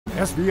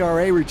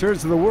SVRA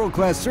returns to the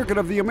world-class Circuit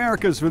of the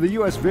Americas for the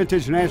U.S.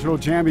 Vintage National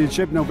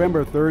Championship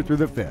November 3rd through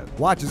the 5th.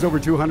 Watch as over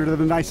 200 of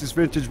the nicest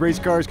vintage race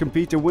cars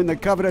compete to win the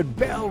coveted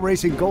Bell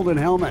Racing Golden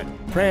Helmet.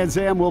 Trans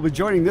Am will be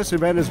joining this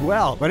event as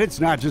well, but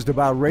it's not just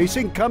about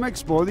racing. Come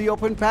explore the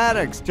open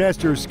paddocks.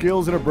 Test your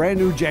skills in a brand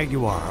new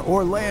Jaguar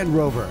or Land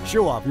Rover.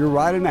 Show off your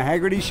ride in the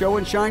Haggerty Show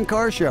and Shine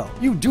Car Show.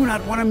 You do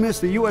not want to miss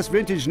the U.S.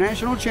 Vintage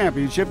National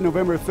Championship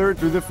November 3rd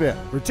through the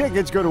 5th. For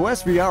tickets, go to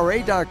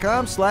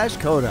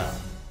svra.com/COTA.